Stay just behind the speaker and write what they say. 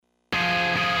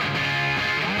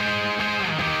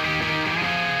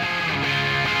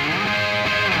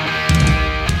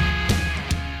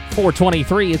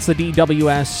4:23, it's the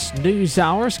DWS News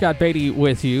Hour. Scott Beatty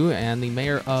with you, and the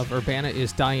mayor of Urbana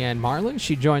is Diane Marlin.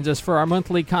 She joins us for our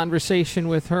monthly conversation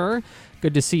with her.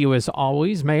 Good to see you as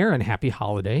always, Mayor, and happy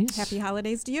holidays. Happy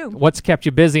holidays to you. What's kept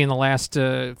you busy in the last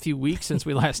few weeks since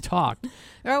we last talked?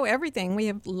 Oh, everything. We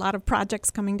have a lot of projects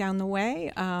coming down the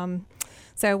way,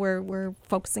 so we're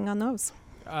focusing on those.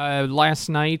 Last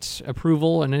night,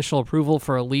 initial approval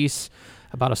for a lease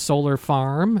about a solar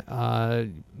farm.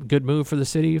 Good move for the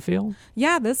city, you feel?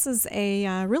 Yeah, this is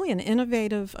a really an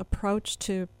innovative approach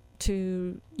to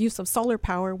use of solar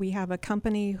power. We have a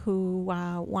company who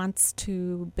wants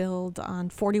to build on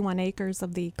 41 acres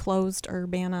of the closed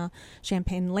Urbana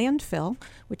Champaign landfill,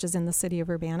 which is in the city of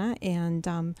Urbana, and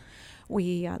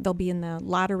they'll be in the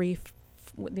lottery.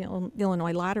 The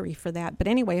Illinois lottery for that. But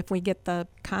anyway, if we get the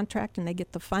contract and they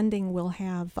get the funding, we'll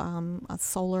have a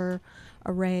solar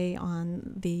array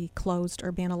on the closed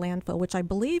Urbana landfill, which I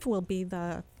believe will be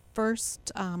the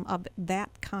first of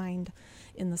that kind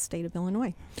in the state of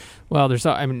Illinois. Well, there's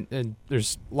a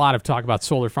lot of talk about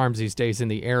solar farms these days in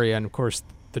the area, and of course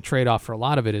the trade-off for a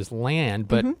lot of it is land,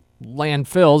 but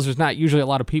landfills, there's not usually a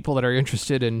lot of people that are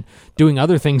interested in doing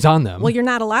other things on them. Well, you're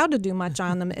not allowed to do much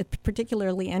on them,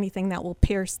 particularly anything that will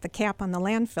pierce the cap on the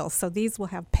landfill. So these will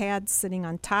have pads sitting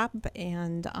on top,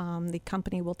 and the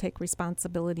company will take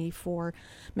responsibility for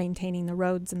maintaining the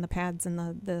roads and the pads in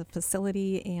the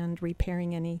facility and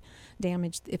repairing any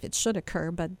damage if it should occur.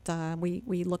 But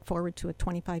we look forward to a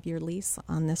 25-year lease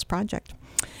on this project.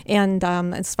 And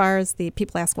as far as the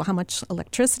people ask, well, how much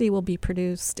electricity will be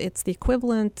produced, it's the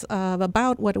equivalent of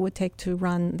about what it would take to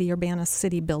run the Urbana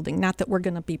City building. Not that we're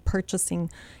going to be purchasing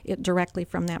it directly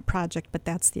from that project, but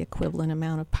that's the equivalent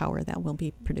amount of power that will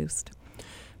be produced.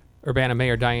 Urbana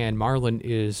Mayor Diane Marlin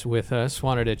is with us.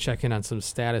 Wanted to check in on some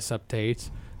status updates.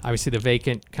 Obviously, the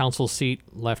vacant council seat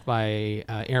left by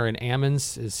Aaron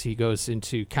Ammons as he goes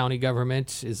into county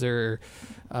government. Is there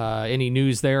any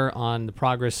news there on the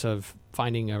progress of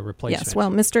finding a replacement? Yes,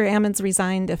 well, Mr. Ammons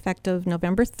resigned effective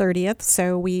November 30th,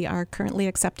 so we are currently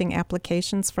accepting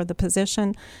applications for the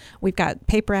position. We've got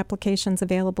paper applications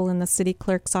available in the city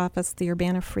clerk's office, the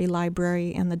Urbana Free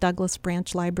Library, and the Douglas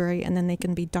Branch Library, and then they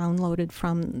can be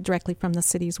downloaded directly from the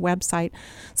city's website.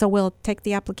 So we'll take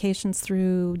the applications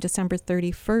through December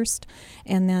 31st,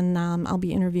 and then I'll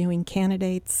be interviewing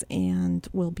candidates, and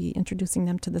we'll be introducing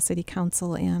them to the city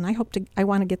council, and I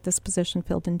want to get this position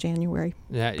filled in January.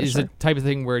 Yeah, is it type of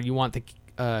thing where you want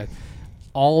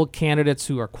all candidates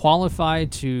who are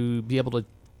qualified to be able to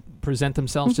present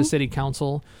themselves to city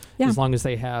council as long as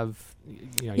they have,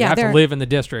 you have to live in the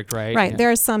district, right? Right. Yeah. There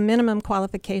are some minimum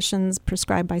qualifications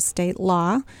prescribed by state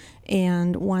law,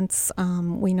 and once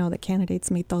we know that candidates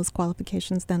meet those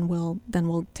qualifications, then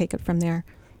we'll take it from there.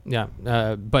 Yeah,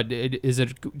 but is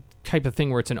it a type of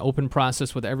thing where it's an open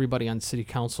process with everybody on city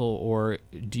council, or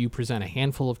do you present a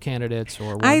handful of candidates?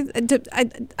 Or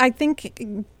I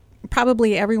think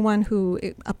probably everyone who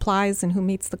applies and who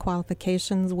meets the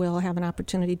qualifications will have an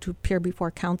opportunity to appear before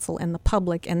council and the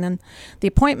public, and then the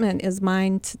appointment is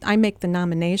mine. I make the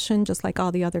nomination, just like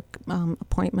all the other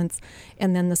appointments,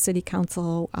 and then the city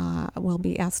council will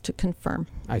be asked to confirm.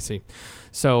 I see.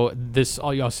 So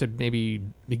y'all said maybe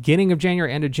beginning of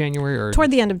January, end of January? Or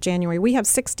toward the end of January. We have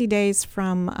 60 days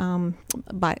from,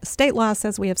 by state law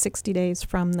says we have 60 days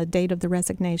from the date of the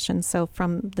resignation, so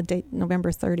from the date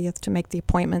November 30th to make the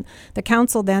appointment. The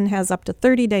council then has up to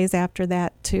 30 days after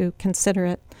that to consider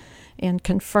it and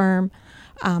confirm.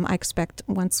 I expect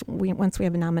once we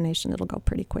have a nomination, it'll go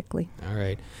pretty quickly. All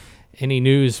right. Any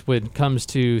news when it comes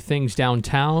to things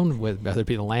downtown, whether it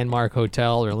be the Landmark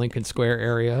Hotel or Lincoln Square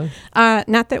area?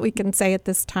 Not that we can say at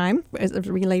this time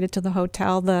related to the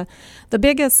hotel. The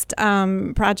biggest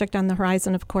project on the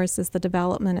horizon, of course, is the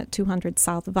development at 200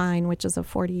 South Vine, which is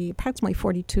approximately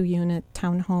 42-unit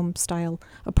townhome-style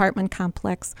apartment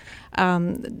complex.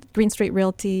 Green Street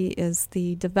Realty is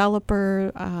the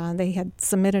developer. They had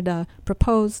submitted a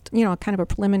proposed, kind of a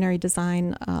preliminary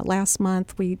design last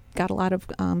month. We got a lot of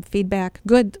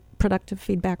good productive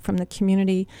feedback from the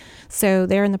community. So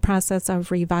they're in the process of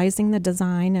revising the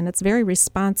design, and it's very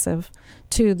responsive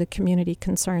to the community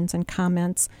concerns and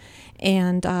comments.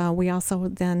 And we also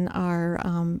then are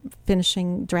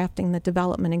drafting the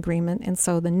development agreement. And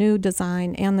so the new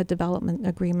design and the development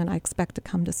agreement I expect to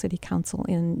come to City Council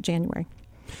in January.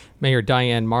 Mayor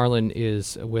Diane Marlin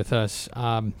is with us.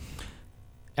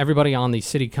 Everybody on the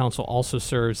City Council also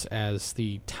serves as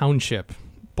the Township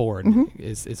Board.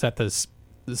 Is that the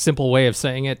simple way of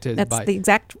saying it? That's the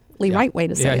exactly right way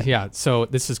to say it. Yeah. So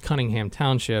this is Cunningham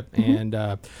Township, and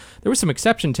there was some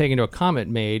exception taken to a comment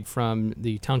made from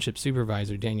the Township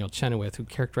Supervisor, Daniel Chenoweth, who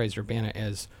characterized Urbana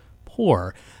as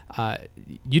poor.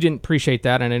 You didn't appreciate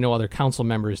that, and I know other council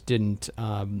members didn't.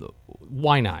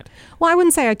 Why not? Well, I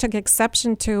wouldn't say I took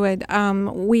exception to it.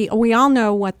 We all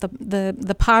know what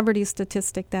the poverty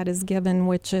statistic that is given,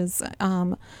 which is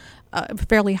a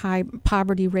fairly high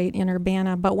poverty rate in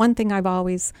Urbana. But one thing I've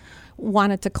always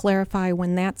wanted to clarify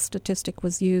when that statistic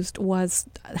was used was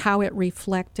how it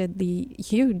reflected the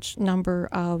huge number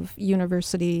of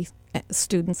university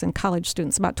students and college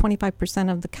students. About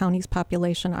 25% of the county's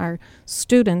population are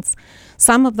students.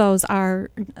 Some of those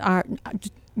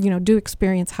do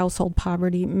experience household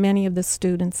poverty. Many of the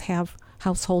students have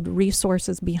household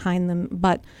resources behind them,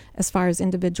 but as far as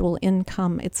individual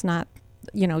income, it's not,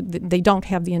 they don't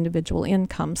have the individual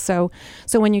income. So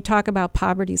when you talk about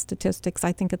poverty statistics,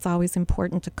 I think it's always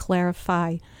important to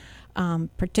clarify,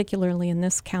 particularly in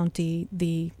this county,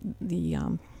 the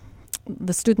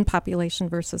student population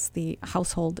versus the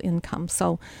household income.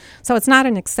 So it's not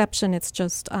an exception. It's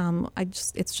just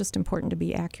it's just important to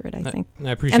be accurate, I think.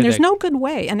 I appreciate and there's that. no good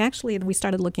way. And actually, we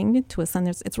started looking into it, and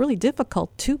it's really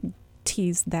difficult to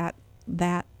tease that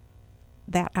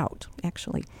out,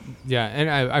 actually. Yeah, and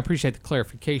I appreciate the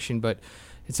clarification, but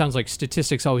it sounds like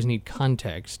statistics always need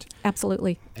context.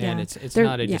 Absolutely. And yeah. it's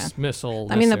not a dismissal.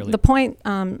 I mean, the point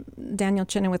Daniel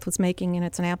Chenoweth was making, and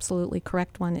it's an absolutely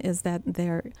correct one, is that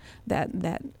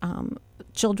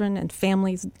children and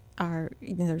families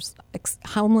there's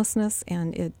homelessness,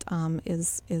 and it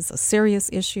is a serious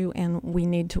issue, and we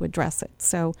need to address it.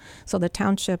 So the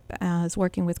township is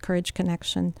working with Courage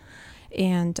Connection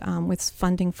and with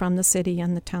funding from the city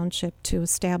and the township to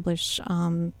establish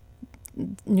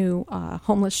new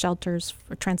homeless shelters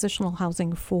for transitional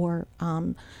housing for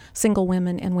single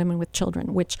women and women with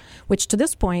children, which to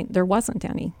this point there wasn't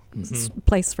any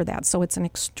place for that. So it's an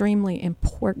extremely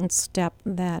important step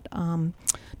that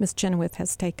Ms. Chenoweth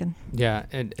has taken. Yeah,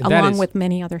 and along with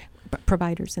many other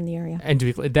providers in the area. And to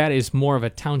be clear, that is more of a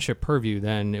township purview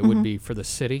than it would be for the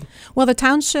city? Well, the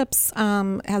townships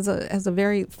has a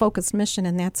very focused mission,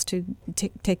 and that's to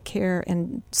take care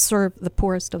and serve the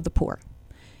poorest of the poor.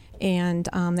 And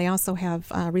they also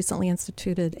have recently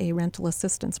instituted a rental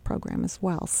assistance program as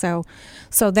well. So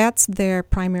that's their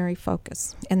primary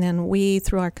focus. And then we,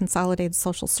 through our consolidated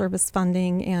social service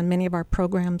funding and many of our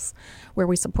programs where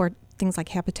we support things like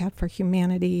Habitat for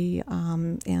Humanity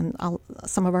and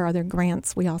some of our other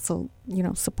grants, we also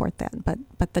support that.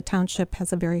 But the township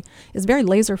is very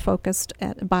laser focused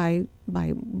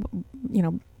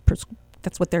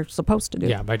that's what they're supposed to do.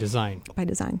 Yeah, by design. By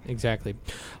design. Exactly.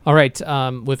 All right.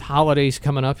 With holidays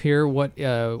coming up here, what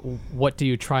do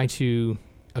you try to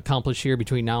accomplish here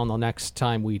between now and the next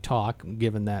time we talk,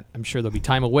 given that I'm sure there'll be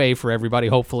time away for everybody,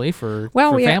 hopefully, for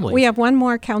family? We have one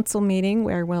more council meeting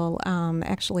where we'll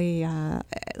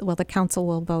the council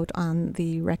will vote on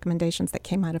the recommendations that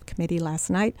came out of committee last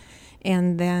night.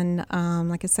 And then,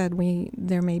 like I said,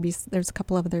 there's a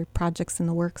couple of other projects in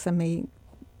the works, and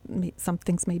some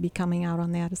things may be coming out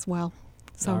on that as well.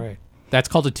 So. All right. That's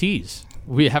called a tease.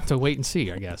 We have to wait and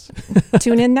see, I guess.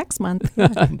 Tune in next month.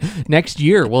 Next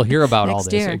year, we'll hear about all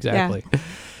this. Year, exactly.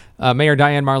 Yeah. Mayor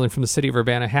Diane Marlin from the city of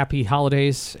Urbana, happy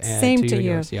holidays. Same to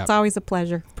you. Yeah. It's always a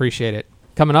pleasure. Appreciate it.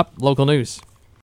 Coming up, local news.